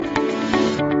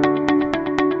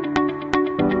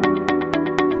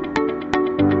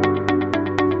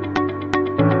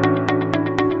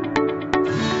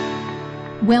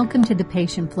Welcome to the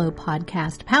Patient Flow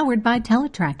podcast powered by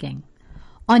Teletracking.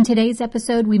 On today's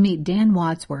episode, we meet Dan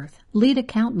Wadsworth, lead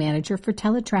account manager for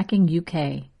Teletracking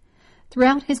UK.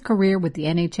 Throughout his career with the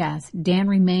NHS, Dan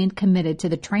remained committed to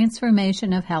the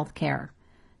transformation of healthcare.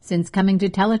 Since coming to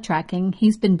Teletracking,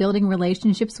 he's been building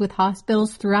relationships with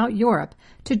hospitals throughout Europe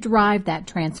to drive that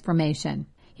transformation.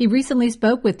 He recently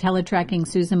spoke with Teletracking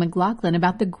Susan McLaughlin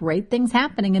about the great things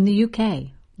happening in the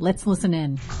UK. Let's listen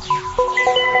in.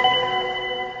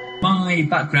 My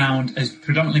background has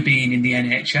predominantly been in the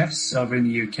NHS over in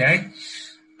the UK.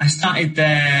 I started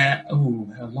there, a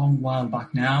long while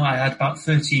back now. I had about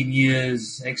 13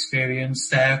 years experience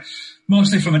there,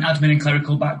 mostly from an admin and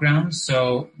clerical background,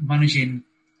 so managing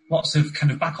lots of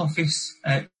kind of back office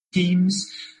teams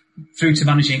through to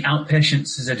managing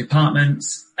outpatients as a department,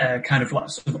 kind of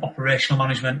lots of operational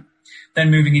management,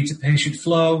 then moving into patient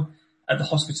flow at the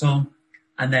hospital,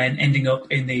 and then ending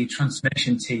up in the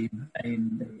transformation team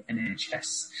in the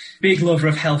NHS. Big lover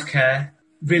of healthcare,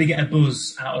 really get a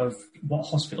buzz out of what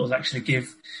hospitals actually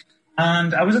give.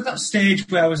 And I was at that stage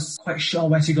where I was quite sure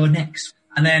where to go next.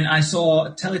 And then I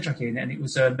saw Teletracking, and it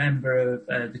was a member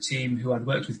of the team who I'd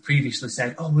worked with previously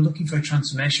said, we're looking for a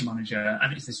transformation manager,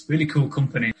 and it's this really cool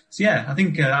company. So yeah, I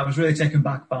think I was really taken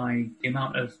back by the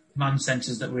amount of command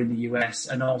centres that were in the US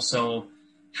and also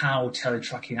how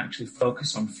Teletracking actually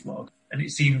focused on flow. And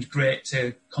it seemed great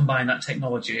to combine that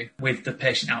technology with the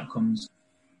patient outcomes.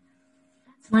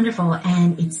 That's wonderful.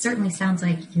 And it certainly sounds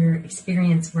like your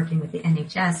experience working with the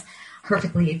NHS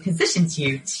perfectly positions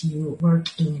you to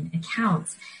work in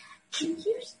accounts. Can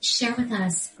you share with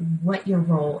us what your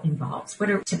role involves? What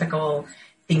are typical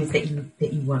things that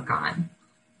you work on?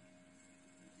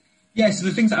 Yeah, so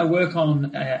the things that I work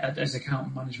on as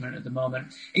account management at the moment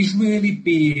is really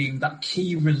being that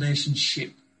key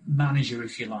relationship manager,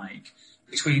 if you like,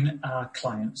 between our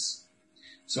clients.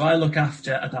 So I look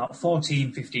after about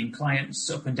 14, 15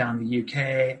 clients up and down the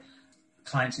UK,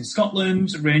 clients in Scotland,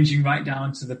 ranging right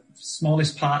down to the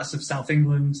smallest parts of South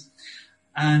England.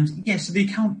 And yeah, so the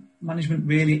account management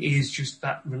really is just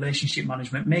that relationship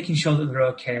management, making sure that they're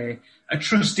okay, a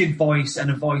trusted voice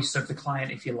and a voice of the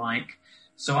client, if you like.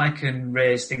 So I can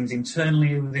raise things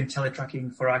internally within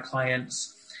Teletracking for our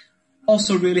clients.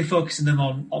 Also really focusing them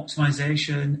on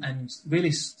optimization and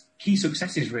really key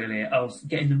successes really of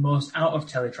getting the most out of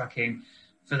Teletracking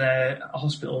for their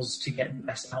hospitals to get the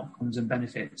best outcomes and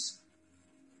benefits.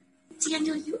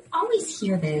 Daniel, you always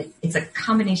hear that it's a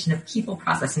combination of people,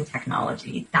 process, and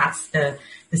technology. That's the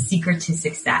secret to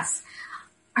success.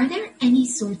 Are there any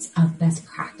sorts of best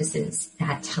practices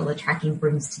that Teletracking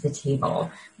brings to the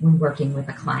table when working with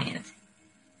a client?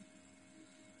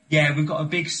 Yeah, we've got a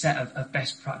big set of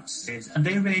best practices, and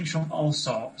they range from all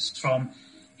sorts, from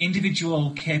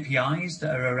individual KPIs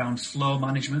that are around flow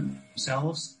management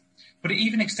themselves, but it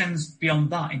even extends beyond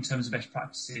that in terms of best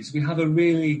practices. We have a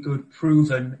really good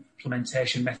proven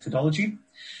implementation methodology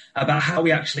about how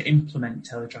we actually implement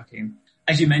Teletracking.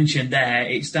 As you mentioned there,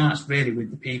 it starts really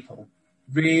with the people,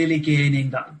 really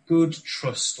gaining that good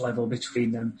trust level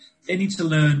between them. They need to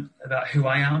learn about who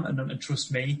I am and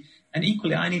trust me. And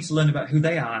equally, I need to learn about who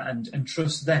they are and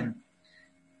trust them.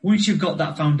 Once you've got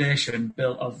that foundation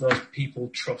built of those people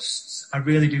trusts, I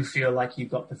really do feel like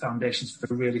you've got the foundations for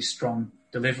a really strong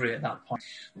delivery at that point,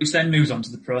 which then moves on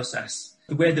to the process.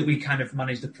 The way that we kind of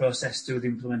manage the process through the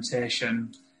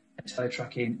implementation and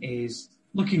Teletracking is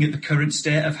looking at the current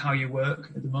state of how you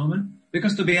work at the moment,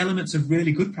 because there'll be elements of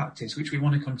really good practice which we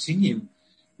want to continue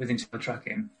within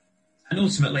Teletracking. And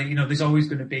ultimately, there's always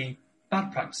going to be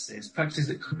bad practices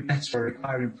that could be better or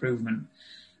require improvement.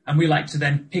 And we like to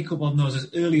then pick up on those as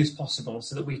early as possible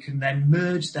so that we can then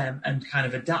merge them and kind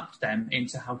of adapt them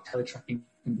into how Teletracking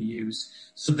can be used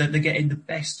so that they're getting the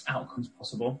best outcomes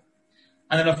possible.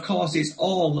 And then, of course, it's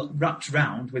all wrapped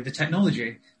around with the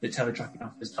technology that Teletracking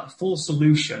offers, that full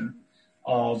solution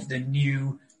of the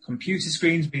new computer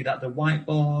screens, be that the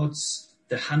whiteboards,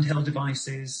 the handheld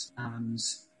devices, and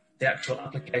the actual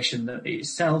application that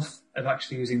itself of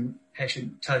actually using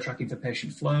Teletracking for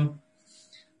patient flow.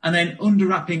 And then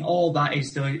underwrapping all that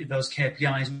is those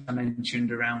KPIs I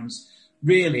mentioned around,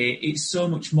 really, it's so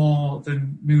much more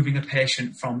than moving a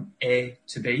patient from A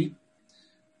to B.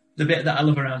 The bit that I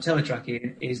love around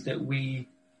Teletracking is that we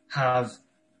have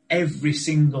every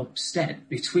single step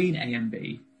between A and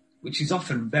B, which is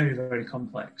often very, very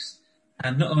complex.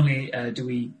 And not only do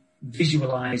we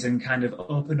visualize and kind of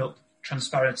open up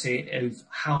transparency of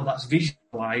how that's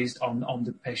visualized on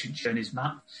the patient journeys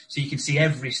map, so you can see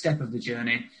every step of the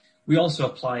journey, we also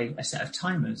apply a set of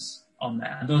timers on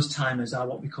there. And those timers are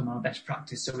what become our best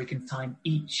practice, so we can time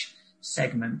each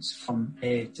segment from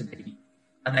A to B.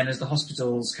 And then as the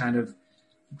hospitals kind of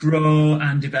grow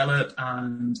and develop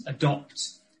and adopt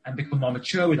and become more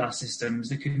mature with our systems,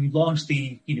 they can launch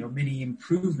the, mini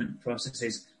improvement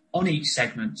processes on each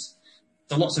segment.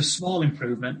 So lots of small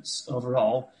improvements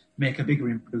overall make a bigger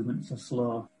improvement for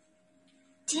flow.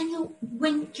 Daniel,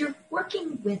 when you're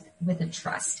working with a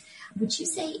trust, would you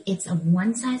say it's a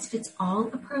one-size-fits-all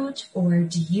approach, or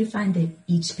do you find that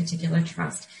each particular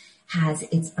trust has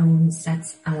its own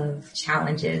sets of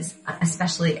challenges,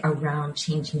 especially around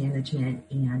change management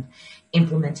and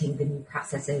implementing the new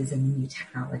processes and the new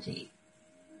technology?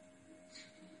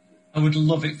 I would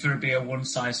love it for it to be a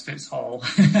one-size-fits-all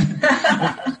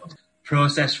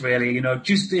process, really.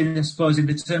 Just in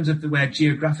the terms of where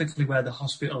the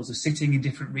hospitals are sitting in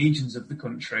different regions of the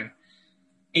country,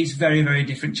 it's very, very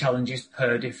different challenges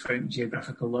per different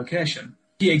geographical location.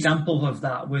 The example of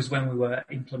that was when we were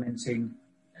implementing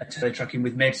teletracking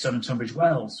with Maidstone and Tunbridge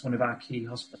Wells, one of our key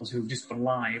hospitals who've just gone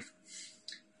live.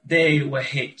 They were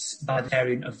hit by the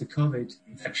variant of the COVID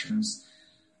infections.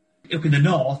 Up in the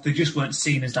north, they just weren't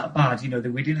seen as that bad.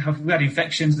 We had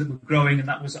infections that were growing, and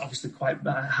that was obviously quite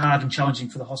hard and challenging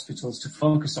for the hospitals to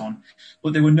focus on.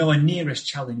 But they were nowhere near as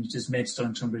challenged as Maidstone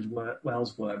and Tunbridge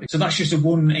Wells were. So that's just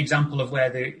one example of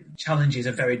where the challenges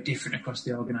are very different across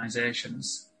the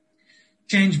organisations.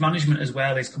 Change management as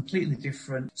well is completely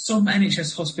different. Some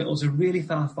NHS hospitals are really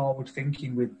far forward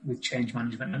thinking with change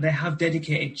management, and they have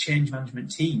dedicated change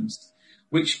management teams,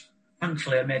 which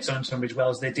thankfully at Maidstone and Tunbridge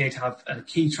Wells, they did have a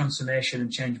key transformation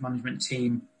and change management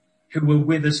team who were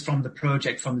with us from the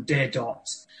project from the day dot,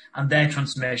 and their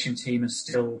transformation team is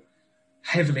still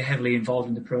heavily, heavily involved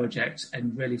in the project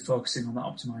and really focusing on that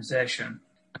optimisation.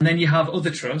 And then you have other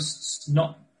trusts,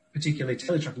 not particularly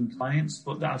teletracking clients,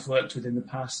 but that I've worked with in the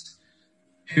past,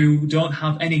 who don't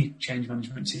have any change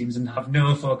management teams and have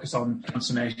no focus on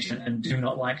transformation and do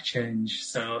not like change.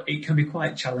 So it can be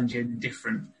quite challenging and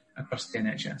different across the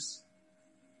NHS.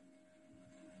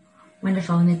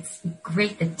 Wonderful. And it's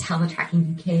great that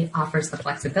Teletracking UK offers the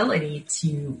flexibility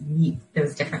to meet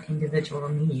those different individual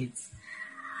needs.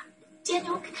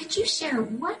 Daniel, could you share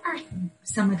what are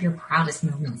some of your proudest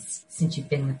moments since you've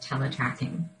been with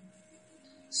Teletracking?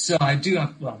 So I do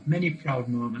have, many proud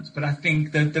moments, but I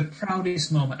think the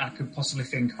proudest moment I could possibly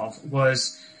think of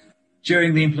was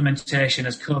during the implementation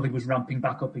as COVID was ramping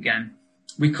back up again.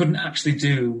 We couldn't actually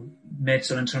do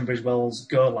Maidstone and Tunbridge Wells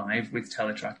go live with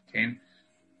teletracking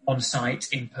on site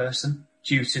in person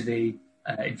due to the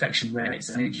infection rates,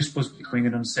 and it just was becoming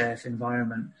an unsafe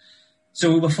environment.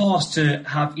 So we were forced to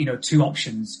have, two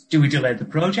options. Do we delay the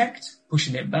project,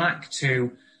 pushing it back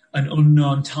to an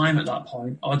unknown time at that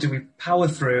point, or do we power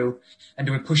through and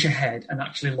do we push ahead and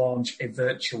actually launch a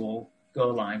virtual go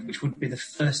live, which would be the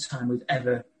first time we've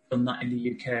ever done that in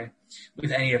the UK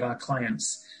with any of our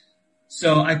clients.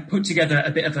 So I put together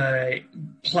a bit of a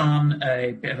plan,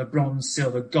 a bit of a bronze,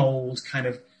 silver, gold kind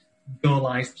of go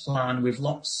live plan with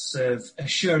lots of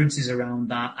assurances around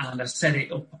that, and I set it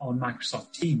up on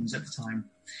Microsoft Teams at the time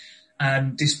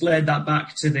and displayed that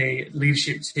back to the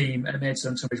leadership team at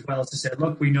Maidstone and Tunbridge Wells to say,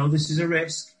 look, we know this is a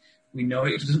risk, we know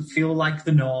it doesn't feel like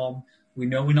the norm, we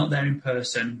know we're not there in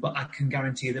person, but I can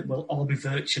guarantee that we'll all be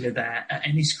virtually there at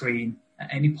any screen,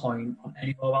 at any point, on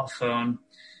any mobile phone,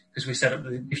 because we set up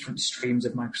the different streams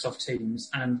of Microsoft Teams,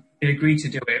 and they agreed to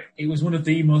do it. It was one of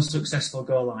the most successful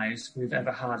go-lives we've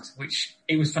ever had, which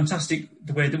it was fantastic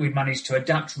the way that we managed to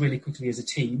adapt really quickly as a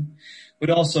team, but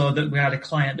also that we had a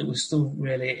client that was still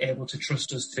really able to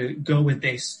trust us to go with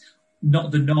this,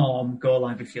 not the norm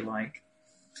go-live, if you like.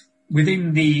 We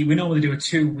normally do a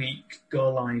 2-week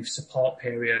go-live support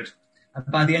period, and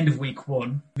by the end of week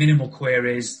 1, minimal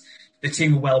queries, the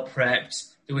team were well prepped.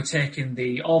 They were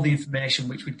taking all the information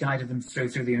which we'd guided them through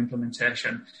the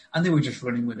implementation, and they were just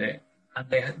running with it. And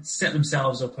they had set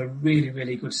themselves up a really,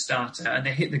 really good starter, and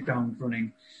they hit the ground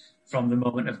running from the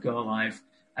moment of go live.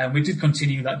 And we did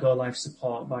continue that go live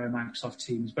support via Microsoft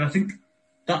Teams. But I think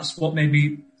that's what made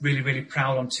me really, really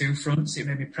proud on 2 fronts. It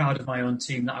made me proud of my own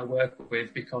team that I work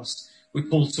with, because we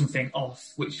pulled something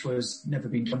off which was never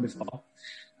been done before.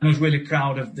 And I was really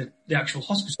proud of the actual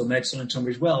hospital, Maidstone and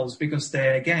Tunbridge Wells, because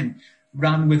they, again,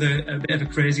 ran with a bit of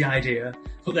a crazy idea,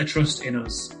 put their trust in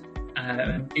us.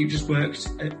 It just worked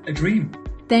a dream.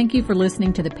 Thank you for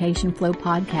listening to the Patient Flow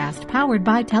podcast powered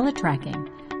by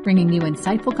Teletracking, bringing you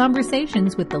insightful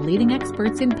conversations with the leading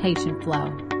experts in patient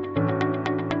flow.